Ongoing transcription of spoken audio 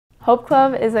Hope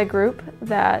Club is a group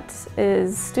that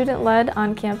is student-led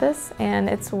on campus, and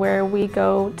it's where we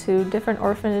go to different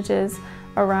orphanages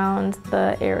around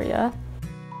the area.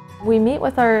 We meet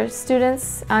with our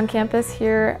students on campus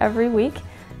here every week,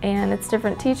 and it's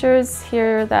different teachers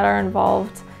here that are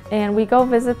involved. And we go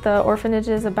visit the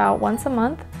orphanages about once a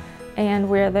month, and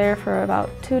we're there for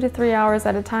about 2 to 3 hours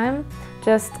at a time,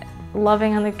 just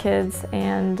loving on the kids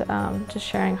and just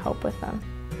sharing hope with them.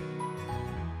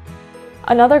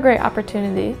 Another great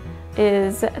opportunity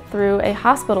is through a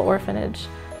hospital orphanage,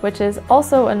 which is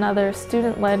also another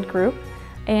student-led group,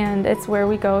 and it's where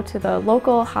we go to the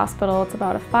local hospital. It's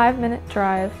about a 5-minute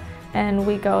drive, and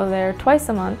we go there twice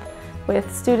a month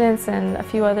with students and a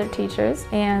few other teachers,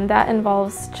 and that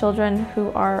involves children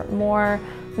who are more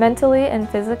mentally and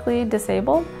physically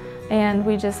disabled, and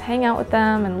we just hang out with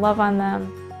them and love on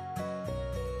them.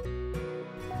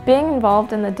 Being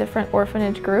involved in the different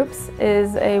orphanage groups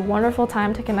is a wonderful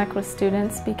time to connect with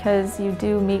students because you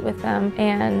do meet with them,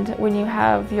 and when you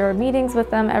have your meetings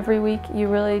with them every week, you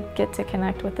really get to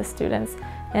connect with the students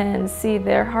and see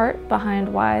their heart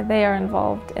behind why they are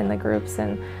involved in the groups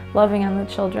and loving on the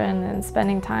children and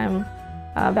spending time,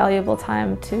 valuable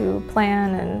time to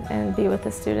plan and be with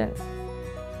the students.